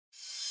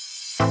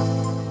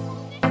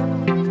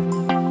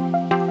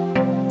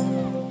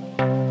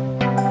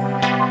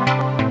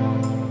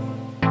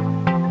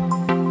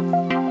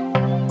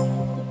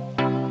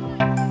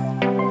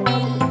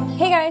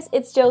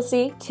it's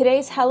Josie.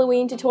 Today's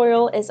Halloween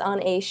tutorial is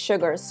on a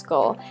sugar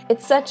skull.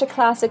 It's such a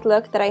classic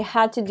look that I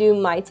had to do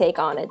my take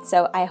on it,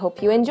 so I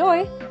hope you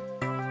enjoy!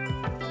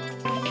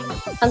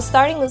 I'm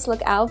starting this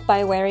look out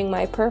by wearing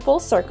my purple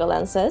circle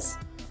lenses.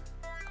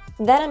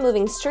 Then I'm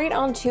moving straight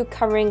on to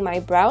covering my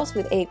brows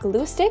with a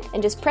glue stick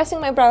and just pressing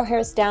my brow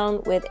hairs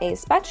down with a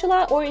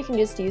spatula, or you can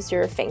just use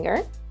your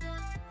finger.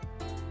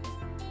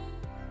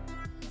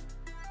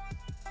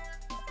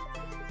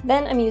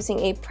 Then I'm using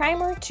a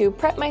primer to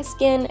prep my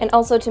skin and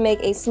also to make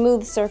a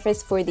smooth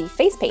surface for the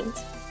face paint.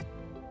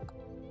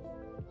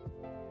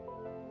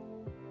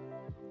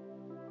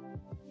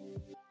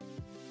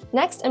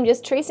 Next, I'm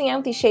just tracing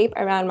out the shape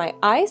around my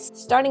eyes,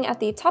 starting at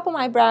the top of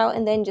my brow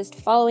and then just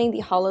following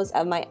the hollows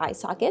of my eye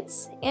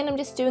sockets. And I'm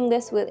just doing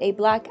this with a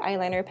black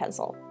eyeliner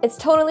pencil. It's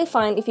totally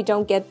fine if you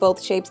don't get both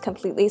shapes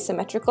completely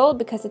symmetrical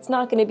because it's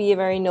not going to be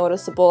very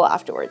noticeable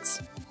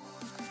afterwards.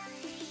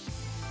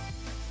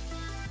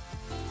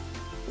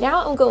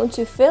 Now I'm going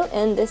to fill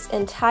in this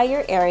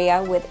entire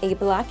area with a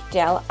black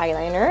gel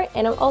eyeliner,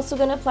 and I'm also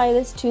going to apply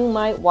this to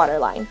my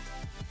waterline.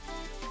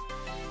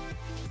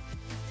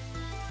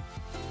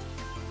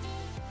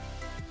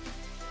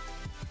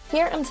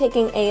 Here I'm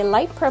taking a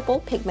light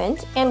purple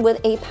pigment, and with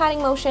a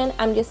patting motion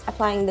I'm just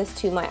applying this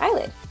to my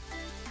eyelid.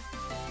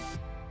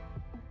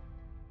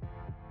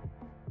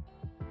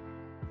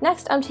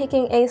 Next I'm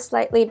taking a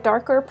slightly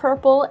darker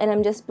purple and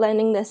I'm just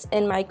blending this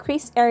in my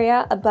crease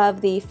area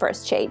above the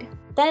first shade.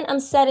 Then I'm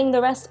setting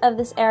the rest of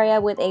this area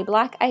with a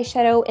black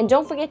eyeshadow, and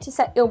don't forget to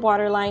set your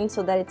waterline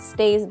so that it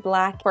stays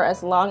black for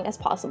as long as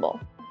possible.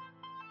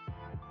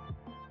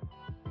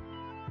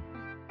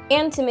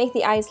 And to make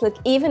the eyes look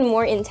even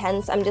more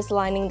intense, I'm just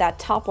lining that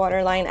top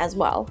waterline as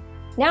well.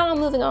 Now I'm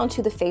moving on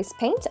to the face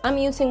paint. I'm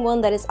using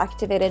one that is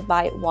activated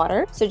by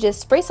water, so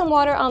just spray some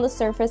water on the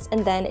surface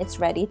and then it's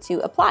ready to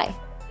apply.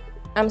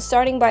 I'm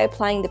starting by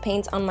applying the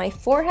paint on my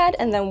forehead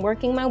and then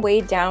working my way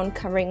down,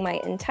 covering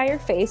my entire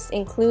face,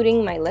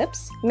 including my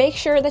lips. Make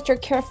sure that you're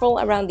careful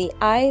around the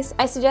eyes.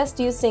 I suggest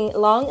using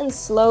long and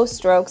slow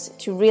strokes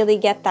to really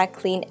get that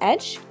clean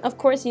edge. Of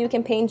course, you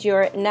can paint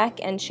your neck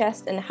and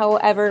chest and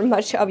however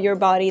much of your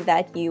body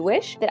that you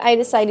wish, but I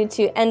decided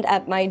to end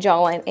up my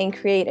jawline and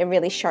create a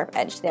really sharp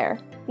edge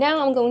there.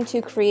 Now I'm going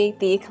to create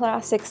the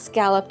classic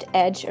scalloped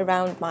edge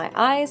around my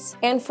eyes,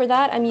 and for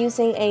that I'm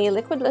using a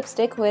liquid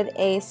lipstick with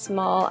a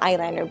small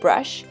eyeliner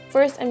brush.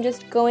 First I'm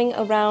just going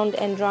around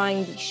and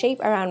drawing the shape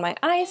around my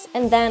eyes,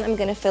 and then I'm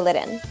gonna fill it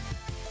in.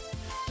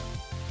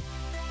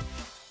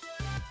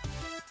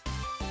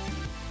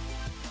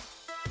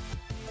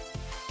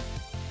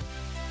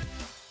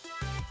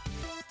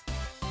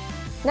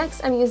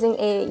 Next I'm using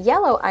a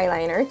yellow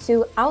eyeliner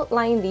to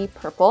outline the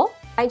purple.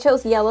 I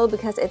chose yellow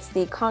because it's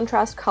the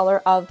contrast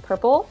color of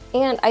purple,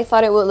 and I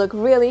thought it would look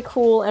really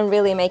cool and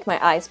really make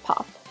my eyes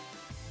pop.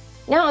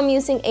 Now I'm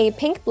using a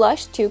pink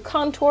blush to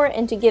contour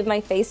and to give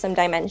my face some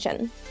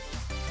dimension.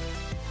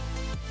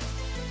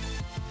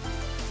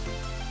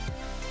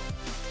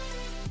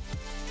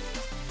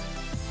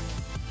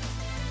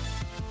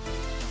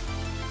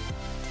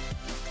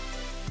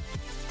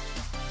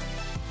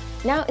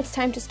 Now it's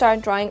time to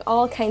start drawing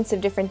all kinds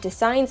of different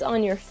designs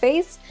on your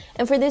face,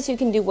 and for this you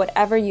can do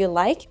whatever you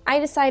like. I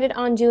decided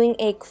on doing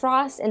a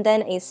cross and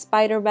then a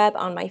spider web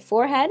on my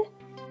forehead.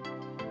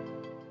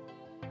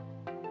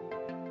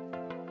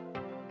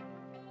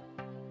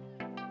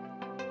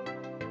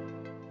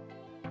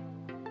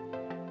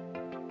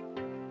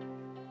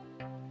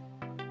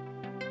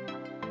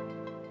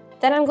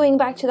 Then I'm going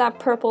back to that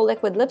purple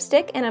liquid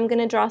lipstick and I'm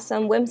gonna draw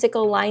some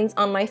whimsical lines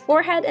on my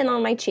forehead and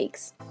on my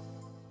cheeks.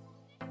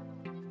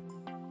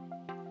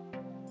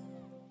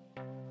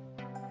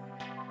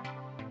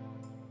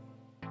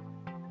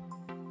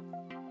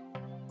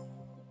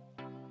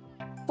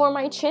 For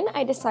my chin,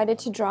 I decided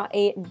to draw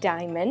a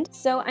diamond.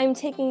 So I'm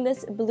taking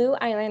this blue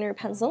eyeliner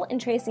pencil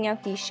and tracing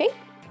out the shape.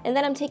 And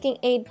then I'm taking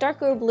a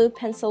darker blue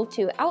pencil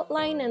to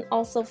outline and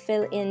also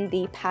fill in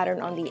the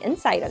pattern on the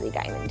inside of the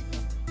diamond.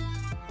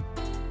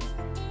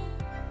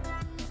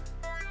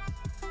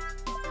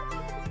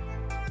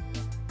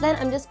 Then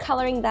I'm just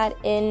coloring that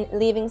in,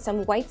 leaving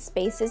some white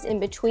spaces in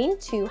between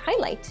to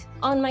highlight.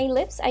 On my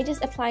lips, I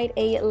just applied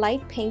a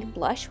light pink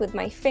blush with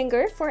my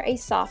finger for a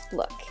soft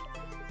look.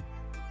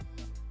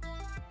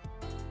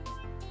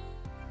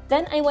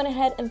 Then I went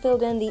ahead and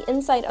filled in the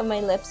inside of my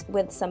lips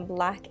with some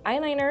black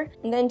eyeliner,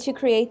 and then to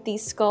create the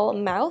skull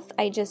mouth,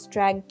 I just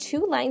dragged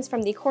two lines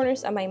from the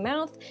corners of my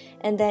mouth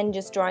and then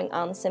just drawing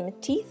on some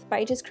teeth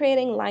by just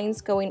creating lines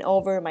going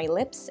over my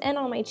lips and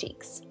on my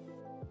cheeks.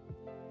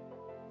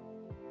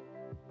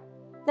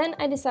 Then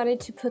I decided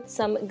to put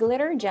some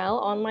glitter gel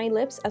on my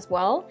lips as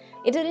well.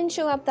 It didn't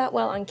show up that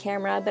well on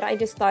camera, but I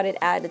just thought it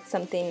added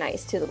something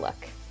nice to the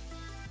look.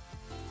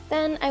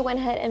 Then I went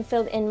ahead and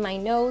filled in my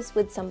nose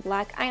with some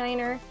black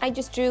eyeliner. I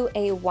just drew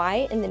a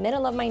Y in the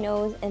middle of my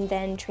nose and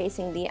then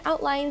tracing the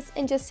outlines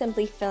and just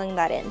simply filling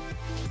that in.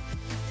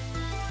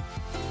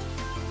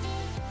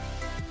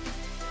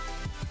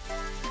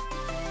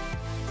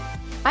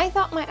 I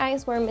thought my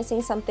eyes were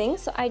missing something,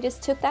 so I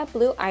just took that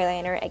blue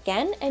eyeliner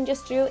again and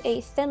just drew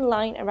a thin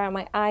line around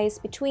my eyes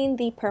between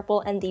the purple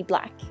and the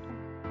black.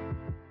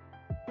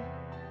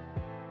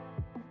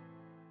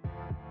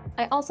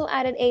 I also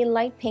added a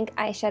light pink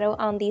eyeshadow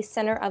on the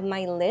center of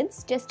my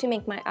lids just to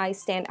make my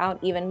eyes stand out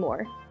even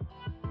more.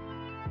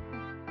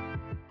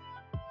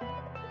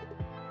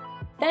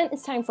 Then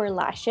it's time for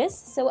lashes.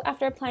 So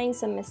after applying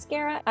some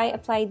mascara, I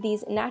applied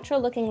these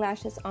natural looking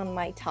lashes on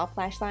my top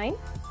lash line.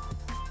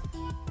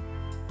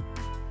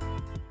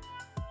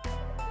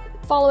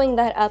 Following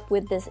that up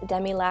with this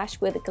demi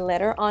lash with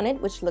glitter on it,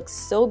 which looks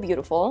so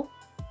beautiful.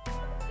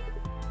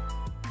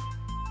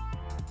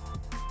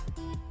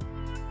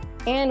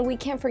 And we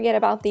can't forget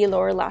about the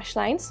lower lash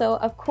line, so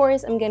of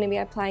course I'm going to be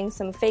applying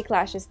some fake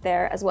lashes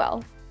there as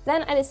well.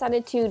 Then I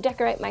decided to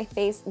decorate my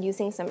face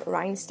using some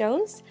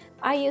rhinestones.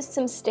 I used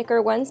some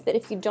sticker ones, but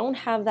if you don't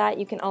have that,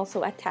 you can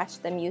also attach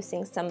them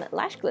using some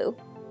lash glue.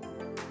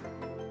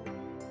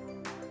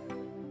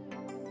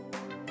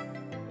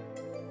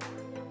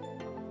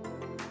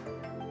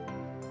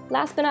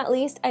 Last but not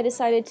least, I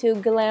decided to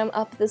glam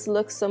up this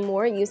look some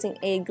more using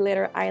a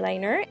glitter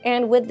eyeliner.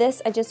 And with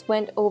this, I just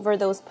went over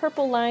those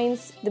purple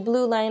lines, the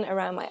blue line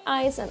around my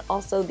eyes, and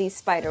also the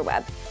spider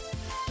web.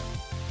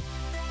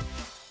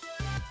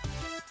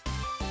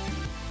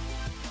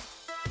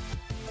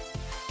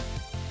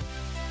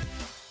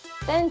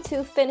 Then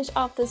to finish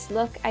off this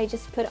look, I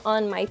just put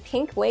on my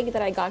pink wig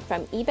that I got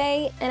from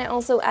eBay, and I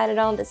also added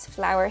on this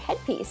flower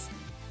headpiece.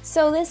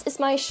 So this is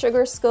my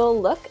sugar skull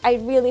look. I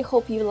really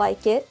hope you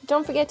like it.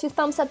 Don't forget to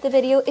thumbs up the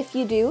video if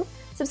you do.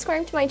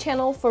 Subscribe to my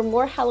channel for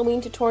more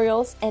Halloween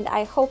tutorials, and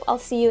I hope I'll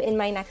see you in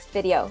my next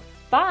video.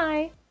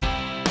 Bye!